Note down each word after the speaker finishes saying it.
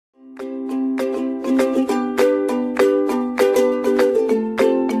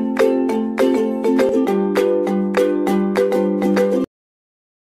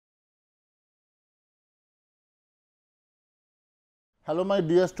Hello my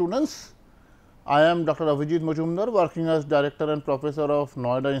dear students, I am Dr. Avijit Majumdar, working as Director and Professor of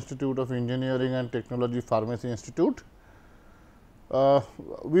Noida Institute of Engineering and Technology Pharmacy Institute.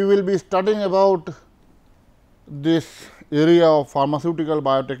 We will be studying about this area of pharmaceutical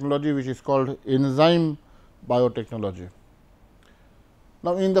biotechnology, which is called enzyme biotechnology.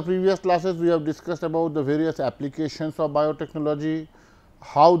 Now, in the previous classes we have discussed about the various applications of biotechnology,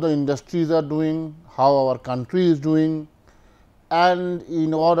 how the industries are doing, how our country is doing, and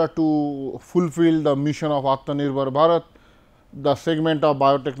in order to fulfill the mission of Atmanirbhar Bharat, the segment of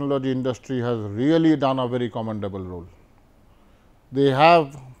biotechnology industry has really done a very commendable role. They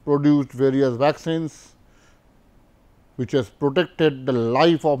have produced various vaccines which has protected the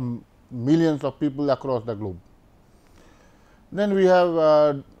life of millions of people across the globe. Then we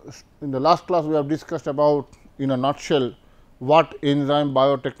have in the last class we have discussed about in a nutshell what enzyme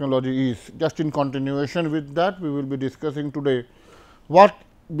biotechnology is. Just in continuation with that, we will be discussing today what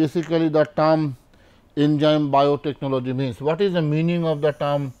basically the term enzyme biotechnology means. What is the meaning of the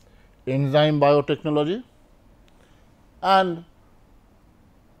term enzyme biotechnology? And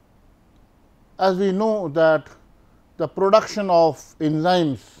as we know that the production of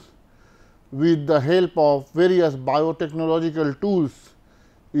enzymes with the help of various biotechnological tools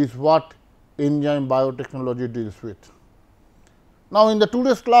is what enzyme biotechnology deals with. Now, in the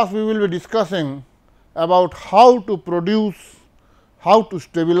today's class we will be discussing about how to produce, how to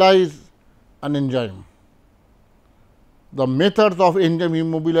stabilize an enzyme. The methods of enzyme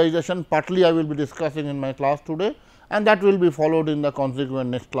immobilization partly I will be discussing in my class today, and that will be followed in the consequent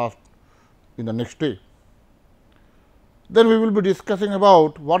next class in the next day. Then we will be discussing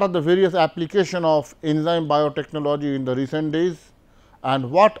about what are the various applications of enzyme biotechnology in the recent days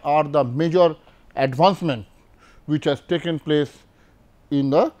and what are the major advancements which has taken place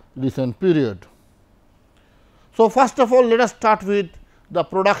in the recent period. So, first of all, let us start with the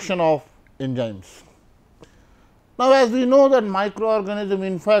production of enzymes. Now, as we know that microorganisms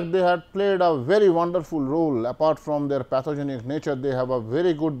in fact, they had played a very wonderful role apart from their pathogenic nature, they have a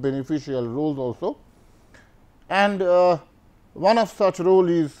very good beneficial roles also. And one of such role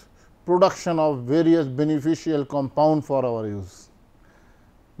is production of various beneficial compound for our use.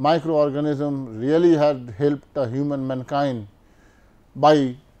 Microorganism really had helped the human mankind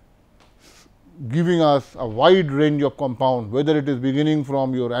by giving us a wide range of compound, whether it is beginning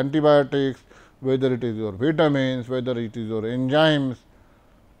from your antibiotics, whether it is your vitamins, whether it is your enzymes,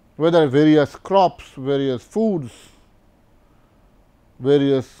 whether various crops, various foods,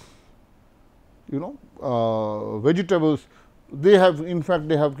 various vegetables, they have in fact,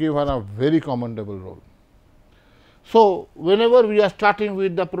 they have given a very commendable role. So, whenever we are starting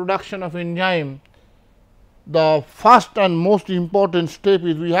with the production of enzyme, the first and most important step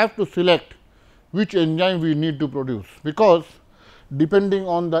is we have to select which enzyme we need to produce, because depending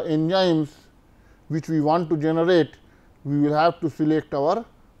on the enzymes which we want to generate, we will have to select our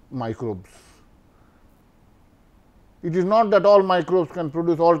microbes. It is not that all microbes can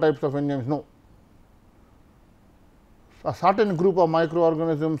produce all types of enzymes, no. A certain group of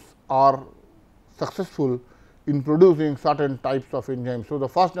microorganisms are successful in producing certain types of enzymes. So, the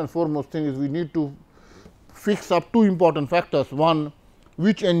first and foremost thing is we need to fix up two important factors. One,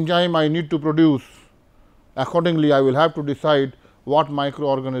 which enzyme I need to produce, accordingly I will have to decide what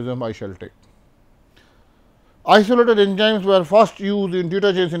microorganism I shall take. Isolated enzymes were first used in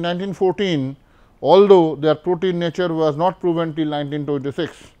detergents in 1914, although their protein nature was not proven till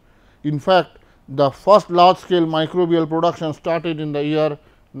 1926. In fact, the first large scale microbial production started in the year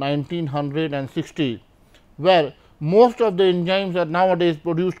 1960, where most of the enzymes are nowadays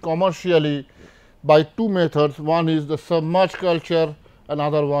produced commercially by two methods. One is the submerged culture,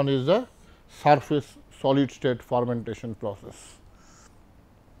 another one is the surface solid state fermentation process.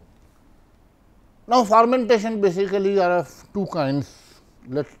 Now, fermentation basically are of two kinds.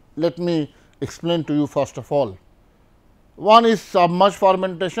 Let me explain to you first of all. One is submerged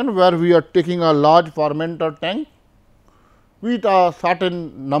fermentation, where we are taking a large fermenter tank with a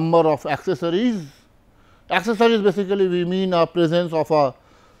certain number of accessories. Accessories basically we mean a presence of a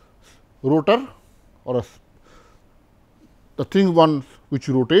rotor or the thing one which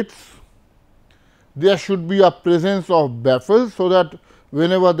rotates. There should be a presence of baffles, so that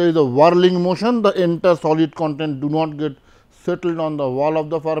whenever there is a whirling motion, the entire solid content do not get settled on the wall of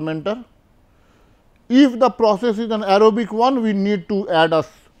the fermenter. If the process is an aerobic one, we need to add a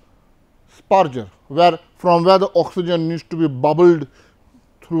spurger, from where the oxygen needs to be bubbled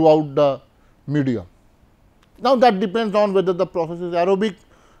throughout the media. Now, that depends on whether the process is aerobic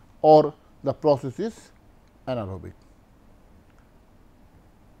or the process is anaerobic.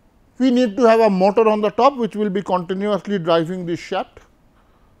 we need to have a motor on the top which will be continuously driving this shaft.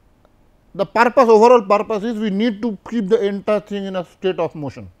 The purpose, overall purpose is we need to keep the entire thing in a state of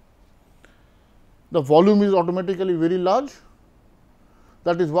motion. The volume is automatically very large.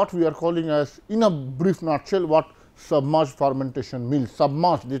 That is what we are calling as, in a brief nutshell, what submerged fermentation means.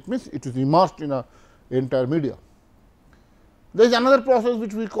 Submerged, it means it is immersed in a entire media. There is another process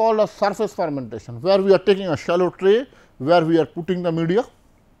which we call a surface fermentation, where we are taking a shallow tray, where we are putting the media,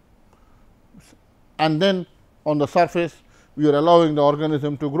 and then on the surface we are allowing the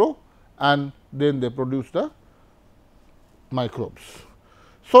organism to grow, and then they produce the microbes.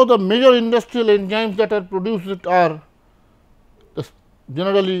 So, the major industrial enzymes that are produced are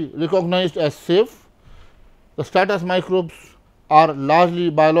generally recognized as safe. The status microbes are largely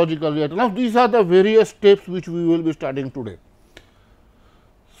biological reactors. Now, these are the various steps which we will be studying today.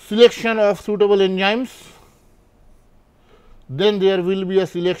 Selection of suitable enzymes, then there will be a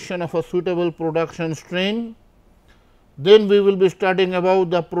selection of a suitable production strain, then we will be studying about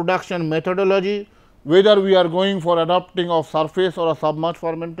the production methodology, whether we are going for adopting of surface or a submerged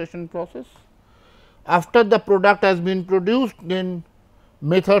fermentation process. After the product has been produced, then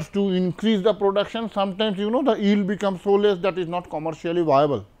methods to increase the production. Sometimes the yield becomes so less that is not commercially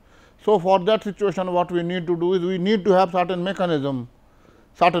viable. So, for that situation what we need to do is we need to have certain mechanism,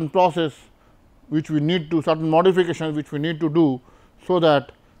 certain process which we need to, certain modifications which we need to do, so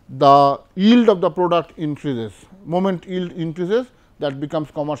that the yield of the product increases. Moment yield increases, that becomes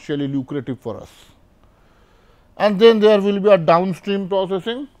commercially lucrative for us. And then there will be a downstream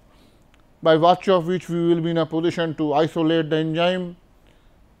processing, by virtue of which we will be in a position to isolate the enzyme,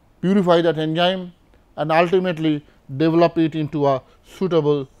 purify that enzyme, and ultimately develop it into a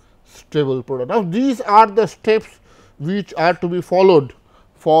suitable stable product. Now, these are the steps which are to be followed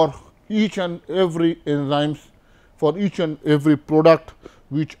for each and every enzymes, for each and every product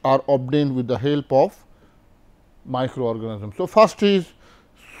which are obtained with the help of microorganisms. So, first is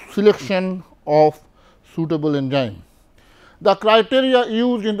selection of suitable enzyme. The criteria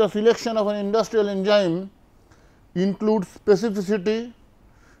used in the selection of an industrial enzyme include specificity,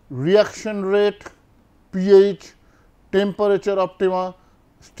 reaction rate, pH, temperature optima,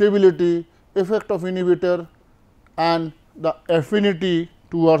 stability, effect of inhibitor, and the affinity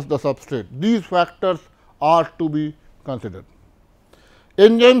towards the substrate. These factors are to be considered.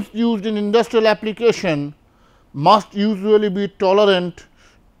 Enzymes used in industrial application must usually be tolerant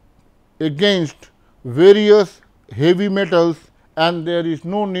against various heavy metals, and there is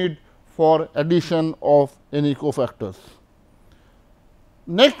no need for addition of any cofactors.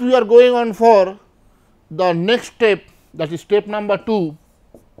 Next, we are going on for the next step, that is step number 2,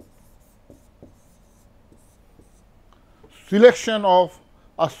 selection of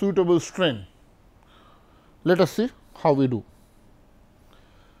a suitable strain. Let us see how we do.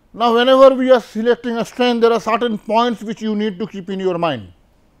 Now, whenever we are selecting a strain, there are certain points which you need to keep in your mind.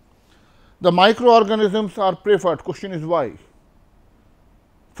 The microorganisms are preferred. Question is why?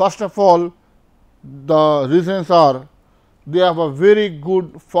 First of all, the reasons are they have a very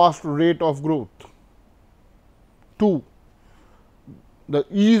good fast rate of growth. 2, the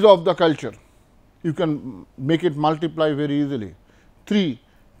ease of the culture, you can make it multiply very easily. 3,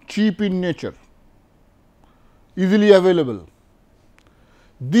 cheap in nature, easily available.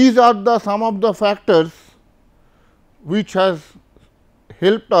 These are the some of the factors which has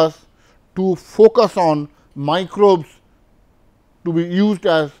helped us to focus on microbes to be used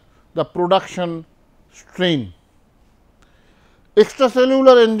as the production strain.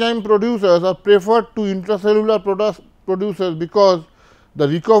 Extracellular enzyme producers are preferred to intracellular producers because the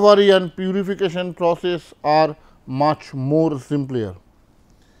recovery and purification process are much more simpler.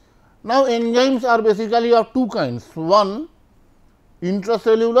 Now, enzymes are basically of two kinds, one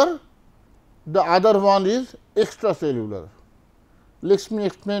intracellular, the other one is extracellular. Let me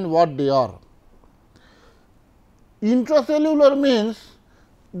explain what they are. Intracellular means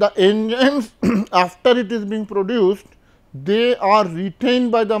the enzymes after it is being produced, they are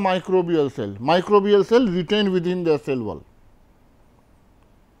retained by the microbial cell retained within the cell wall.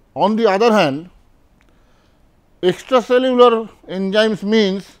 On the other hand, extracellular enzymes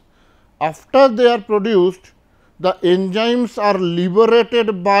means after they are produced, the enzymes are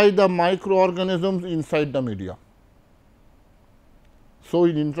liberated by the microorganisms inside the media. So,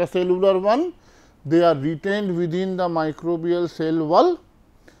 in intracellular one, they are retained within the microbial cell wall,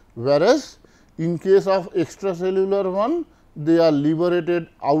 whereas in case of extracellular one, they are liberated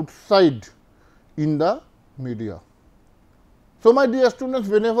outside in the media. So, my dear students,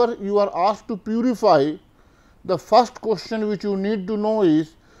 whenever you are asked to purify, the first question which you need to know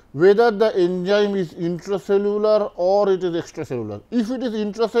is whether the enzyme is intracellular or it is extracellular. If it is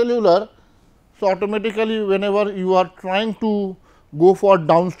intracellular, so automatically whenever you are trying to go for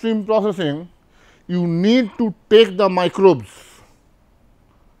downstream processing, you need to take the microbes,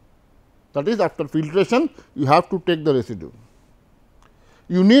 that is after filtration you have to take the residue.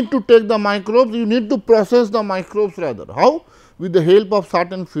 You need to take the microbes, you need to process the microbes rather. How? With the help of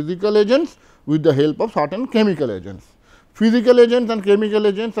certain physical agents, with the help of certain chemical agents. Physical agents and chemical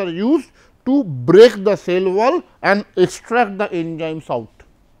agents are used to break the cell wall and extract the enzymes out.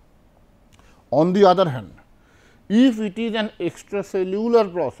 On the other hand, if it is an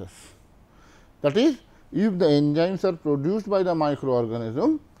extracellular process, that is, if the enzymes are produced by the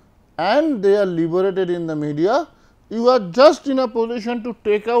microorganism and they are liberated in the media, you are just in a position to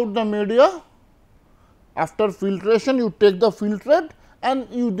take out the media. After filtration, you take the filtrate and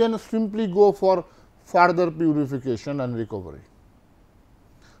you then simply go for further purification and recovery.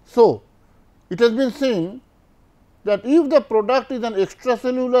 So, it has been seen that if the product is an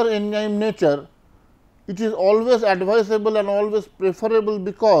extracellular enzyme nature, it is always advisable and always preferable,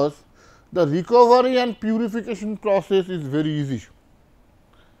 because the recovery and purification process is very easy.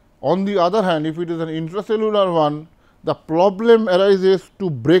 On the other hand, if it is an intracellular one, the problem arises to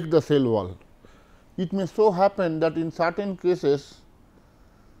break the cell wall. It may so happen that in certain cases,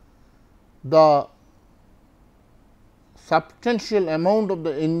 the substantial amount of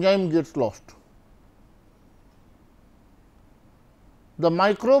the enzyme gets lost. The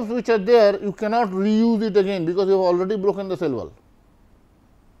microbes which are there, you cannot reuse it again, because you have already broken the cell wall.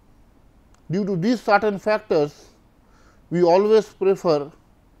 Due to these certain factors, we always prefer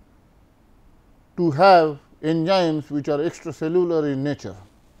to have enzymes which are extracellular in nature.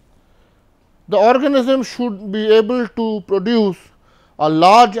 The organism should be able to produce a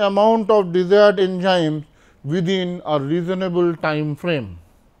large amount of desired enzymes within a reasonable time frame.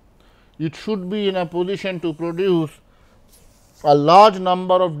 It should be in a position to produce a large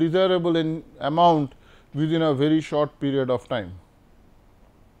number of desirable amount within a very short period of time.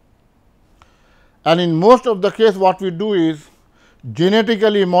 And in most of the case, what we do is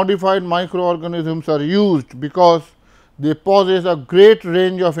genetically modified microorganisms are used, because they possess a great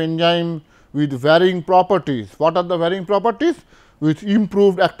range of enzyme with varying properties. What are the varying properties? With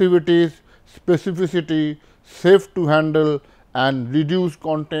improved activities, specificity, safe to handle, and reduced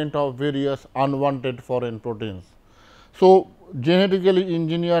content of various unwanted foreign proteins. So, genetically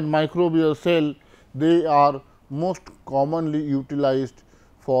engineered microbial cell, they are most commonly utilized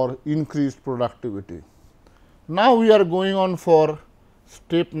for increased productivity. Now, we are going on for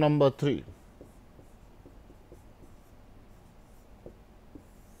step number 3.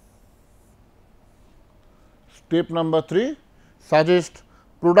 Step number 3 suggests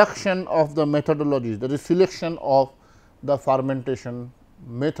production of the methodologies, that is selection of the fermentation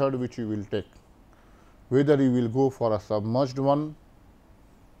method which you will take, whether you will go for a submerged one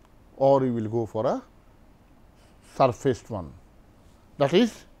or you will go for a surfaced one, that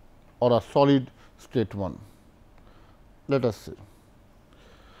is, or a solid state one. Let us see.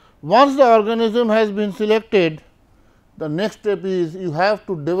 Once the organism has been selected, the next step is you have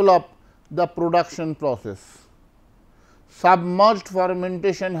to develop the production process. Submerged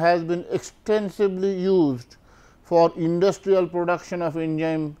fermentation has been extensively used for industrial production of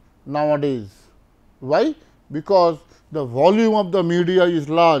enzyme nowadays. Why? Because the volume of the media is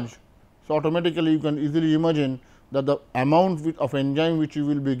large. So, automatically you can easily imagine that the amount of enzyme which you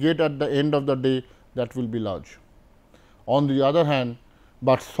will be get at the end of the day, that will be large. On the other hand,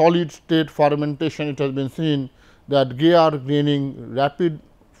 but solid state fermentation, it has been seen that they are gaining rapid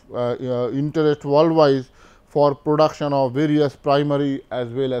interest worldwide for production of various primary as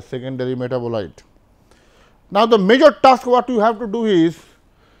well as secondary metabolite. Now, the major task what you have to do is,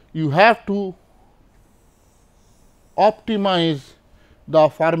 you have to optimize the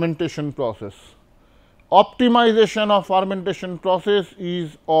fermentation process. Optimization of fermentation process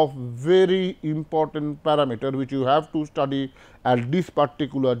is of very important parameter, which you have to study at this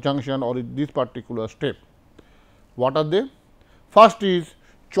particular junction or at this particular step. What are they? First is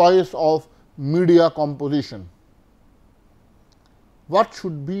choice of media composition. What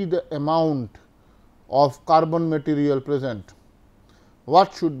should be the amount of carbon material present?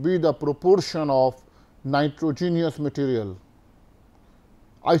 What should be the proportion of nitrogenous material,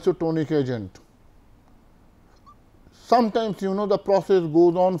 isotonic agent? Sometimes the process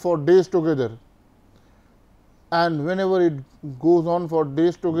goes on for days together, and whenever it goes on for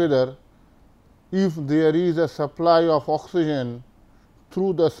days together, if there is a supply of oxygen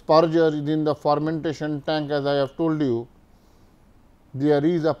through the spurger in the fermentation tank, as I have told you, there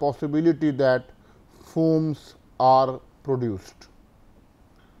is a possibility that foams are produced.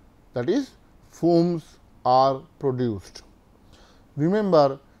 that is foams are produced.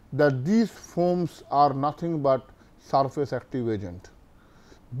 Remember that these foams are nothing but surface active agent.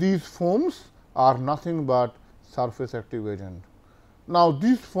 These foams are nothing but surface active agent. Now,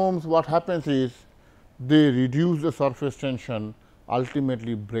 these foams, what happens is they reduce the surface tension,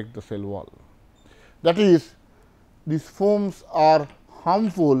 ultimately break the cell wall. That is, these foams are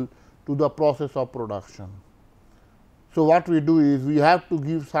harmful to the process of production. So, what we do is we have to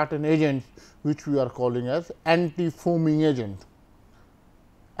give certain agents which we are calling as anti-foaming agent.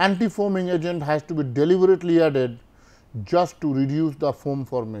 Anti-foaming agent has to be deliberately added just to reduce the foam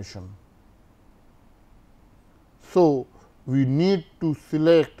formation. So, we need to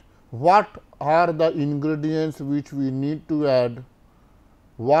select what are the ingredients which we need to add,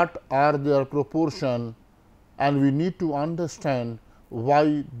 what are their proportion, and we need to understand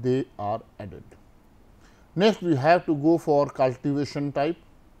why they are added. Next, we have to go for cultivation type.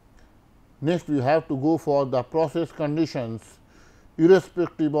 Next, we have to go for the process conditions.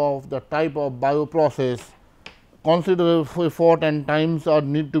 Irrespective of the type of bioprocess, considerable effort and times are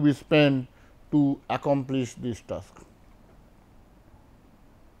need to be spent to accomplish this task.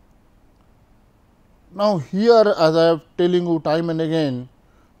 Now, here as I am telling you time and again,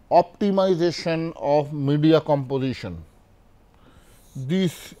 optimization of media composition.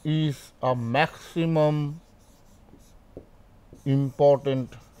 This is a maximum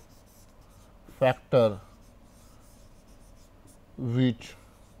important factor which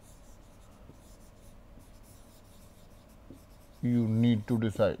you need to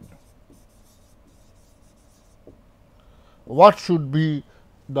decide. What should be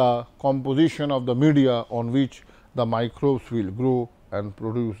the composition of the media on which the microbes will grow and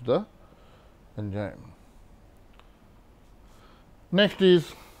produce the enzyme. Next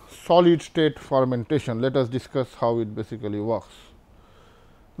is solid state fermentation. Let us discuss how it basically works.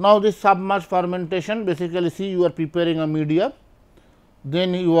 Now, this submerged fermentation basically, see, you are preparing a media,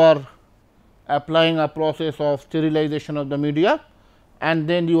 then you are applying a process of sterilization of the media, and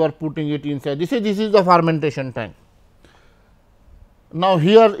then you are putting it inside. This is the fermentation tank. Now,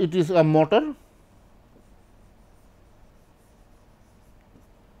 here it is a motor,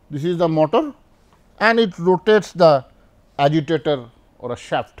 this is the motor, and it rotates the agitator or a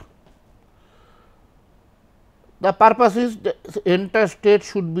shaft. The purpose is the entire state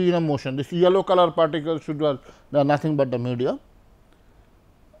should be in a motion. This yellow color particles should be nothing but the media.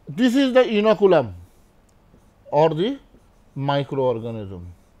 This is the inoculum or the microorganism.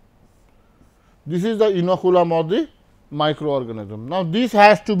 This is the inoculum or the microorganism. Now, this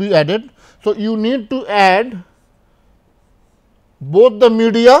has to be added. So, you need to add both the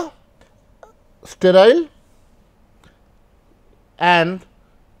media sterile and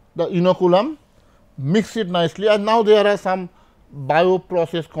the inoculum, mix it nicely, and now there are some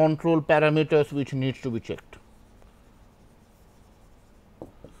bioprocess control parameters which needs to be checked.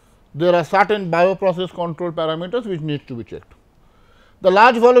 There are certain bioprocess control parameters which need to be checked. The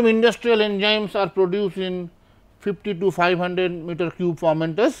large volume industrial enzymes are produced in 50 to 500 meter cube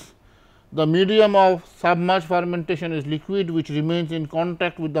fermenters. The medium of submerged fermentation is liquid which remains in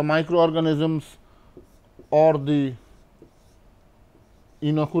contact with the microorganisms or the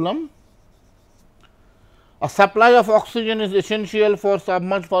inoculum. A supply of oxygen is essential for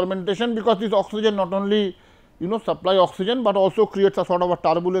submerged fermentation, because this oxygen not only supply oxygen, but also creates a sort of a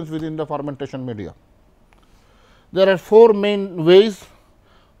turbulence within the fermentation media. There are 4 main ways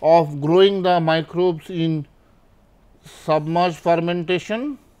of growing the microbes in submerged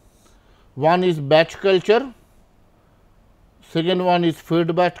fermentation. One is batch culture, second one is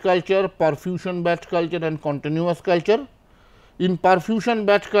fed batch culture, perfusion batch culture and continuous culture. In perfusion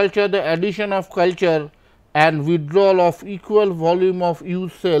batch culture, the addition of culture and withdrawal of equal volume of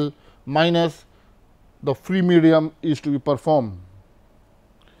used cell minus the free medium is to be performed.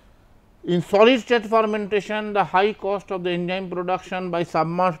 In solid state fermentation, the high cost of the enzyme production by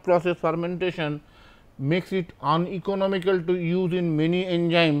submerged process fermentation makes it uneconomical to use in many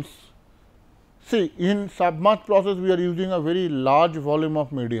enzymes. See, in submerged process we are using a very large volume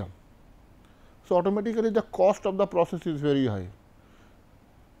of media. So, automatically the cost of the process is very high.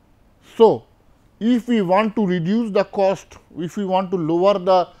 So, if we want to reduce the cost, if we want to lower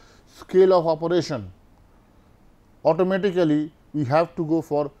the scale of operation, automatically we have to go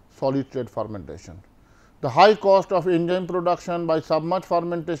for solid state fermentation. The high cost of enzyme production by submerged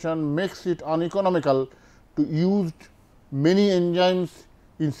fermentation makes it uneconomical to use many enzymes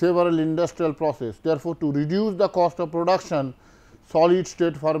in several industrial processes. Therefore, to reduce the cost of production, solid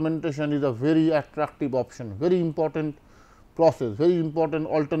state fermentation is a very attractive option, very important process, very important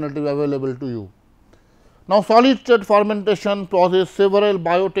alternative available to you. Now, solid state fermentation possesses several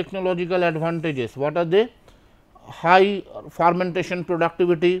biotechnological advantages. What are they? High fermentation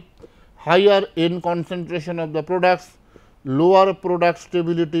productivity, higher N concentration of the products, lower product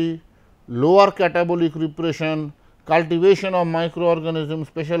stability, lower catabolic repression, cultivation of microorganisms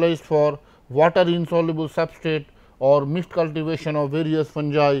specialized for water insoluble substrate or mixed cultivation of various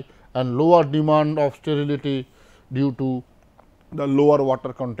fungi, and lower demand of sterility due to the lower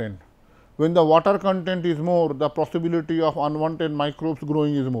water content. When the water content is more, the possibility of unwanted microbes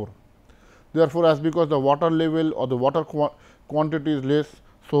growing is more. Therefore, as because the water level or the water quantity is less,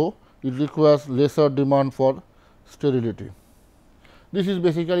 so it requires lesser demand for sterility. This is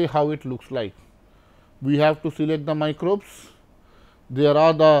basically how it looks like. We have to select the microbes, there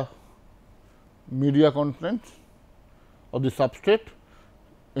are the media contents or the substrate,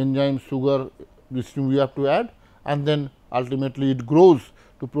 enzyme, sugar, this we have to add, and then ultimately it grows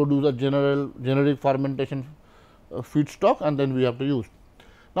to produce a generic fermentation feedstock, and then we have to use.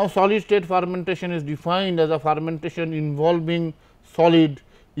 Now, solid state fermentation is defined as a fermentation involving solid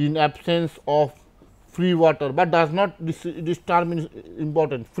in absence of free water, but does not, this term is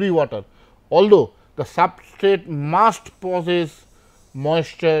important, free water, although the substrate must possess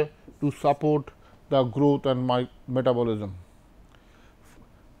moisture to support the growth and metabolism.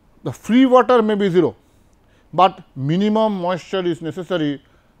 The free water may be 0, but minimum moisture is necessary,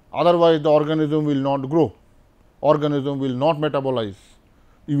 otherwise the organism will not grow, organism will not metabolize,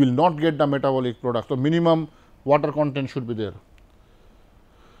 you will not get the metabolic product. So, minimum water content should be there.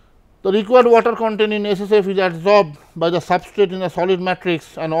 The required water content in SSF is absorbed by the substrate in a solid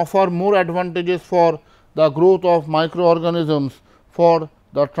matrix and offer more advantages for the growth of microorganisms for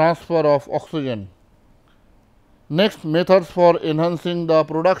the transfer of oxygen. Next, methods for enhancing the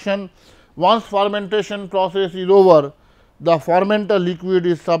production. Once fermentation process is over, the fermenter liquid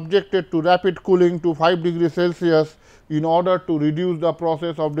is subjected to rapid cooling to 5 degrees Celsius in order to reduce the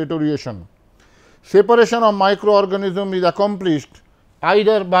process of deterioration. Separation of microorganism is accomplished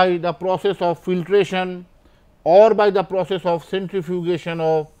either by the process of filtration or by the process of centrifugation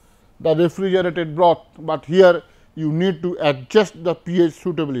of the refrigerated broth, but here you need to adjust the pH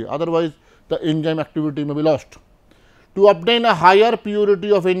suitably, otherwise the enzyme activity may be lost. To obtain a higher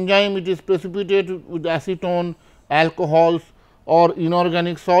purity of enzyme, it is precipitated with acetone, alcohols or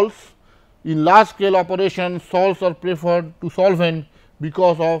inorganic salts. In large scale operations, salts are preferred to solvent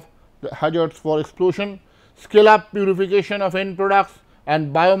because of the hazards for explosion. Scale up purification of end products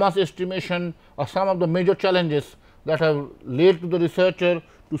and biomass estimation are some of the major challenges that have led to the researcher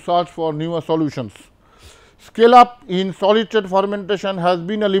to search for newer solutions. Scale up in solid state fermentation has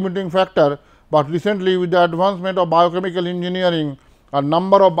been a limiting factor, but recently with the advancement of biochemical engineering, a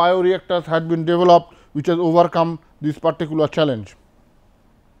number of bioreactors had been developed which has overcome this particular challenge.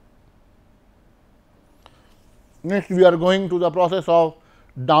 Next, we are going to the process of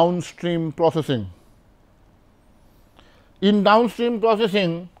downstream processing. In downstream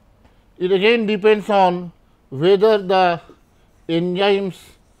processing, it again depends on whether the enzymes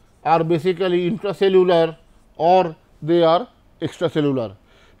are basically intracellular or they are extracellular.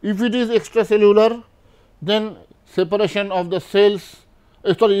 If it is extracellular, then separation of the cells,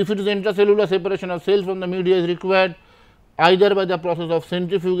 if it is intracellular, separation of cells from the media is required either by the process of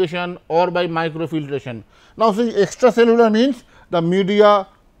centrifugation or by microfiltration. Now, see, extracellular means the media,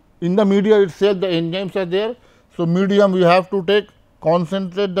 in the media itself the enzymes are there. So, medium we have to take,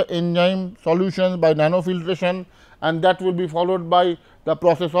 concentrate the enzyme solutions by nanofiltration, and that will be followed by the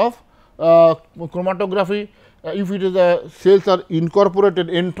process of chromatography. If it is the cells are incorporated,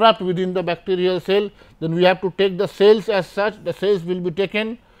 entrapped within the bacterial cell, then we have to take the cells as such, the cells will be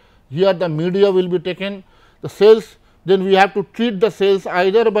taken, here the media will be taken, the cells, then we have to treat the cells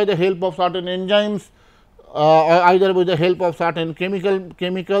either by the help of certain enzymes or either by the help of certain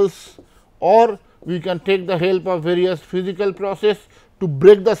chemicals, or we can take the help of various physical process to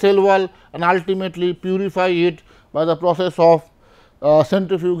break the cell wall and ultimately purify it by the process of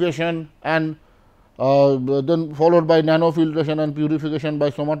centrifugation, and then followed by nanofiltration and purification by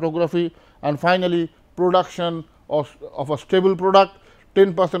chromatography, and finally production of a stable product.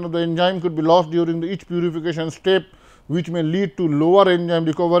 10% of the enzyme could be lost during each purification step, which may lead to lower enzyme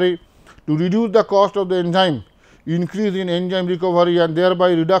recovery. To reduce the cost of the enzyme, increase in enzyme recovery and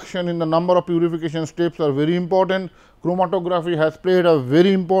thereby reduction in the number of purification steps are very important. Chromatography has played a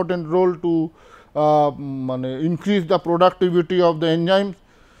very important role to increase the productivity of the enzymes.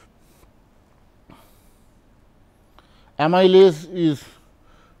 Amylase is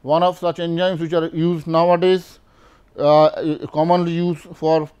one of such enzymes which are used nowadays, commonly used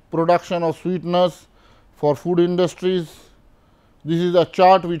for production of sweeteners for food industries. This is a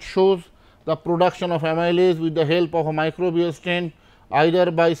chart which shows the production of amylase with the help of a microbial strain,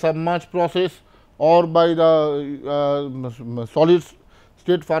 either by submerged process or by the solid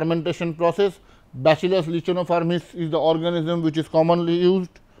state fermentation process. Bacillus lichenoformis is the organism which is commonly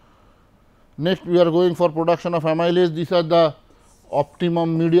used. Next, we are going for production of amylase. These are the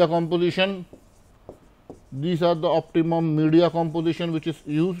optimum media composition. These are the optimum media composition which is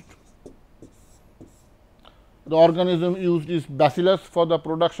used. The organism used is Bacillus for the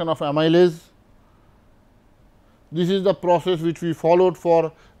production of amylase. This is the process which we followed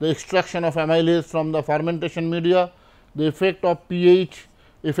for the extraction of amylase from the fermentation media. The effect of pH,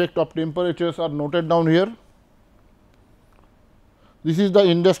 effect of temperatures are noted down here. This is the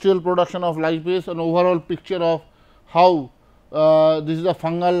industrial production of lipase, an overall picture of how this is the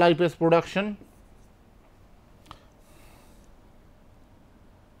fungal lipase production.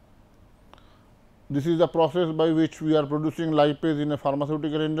 This is the process by which we are producing lipase in a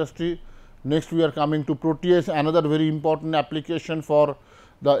pharmaceutical industry. Next, we are coming to protease, another very important application for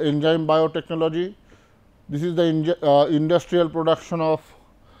the enzyme biotechnology. This is the industrial production of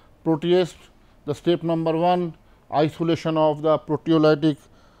protease. The step number 1, isolation of the proteolytic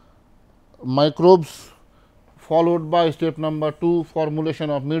microbes, followed by step number 2, formulation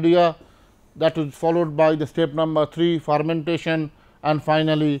of media, that is followed by the step number 3, fermentation, and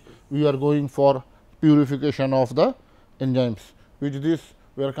finally, we are going for purification of the enzymes. With this,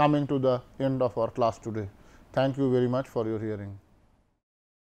 we are coming to the end of our class today. Thank you very much for your hearing.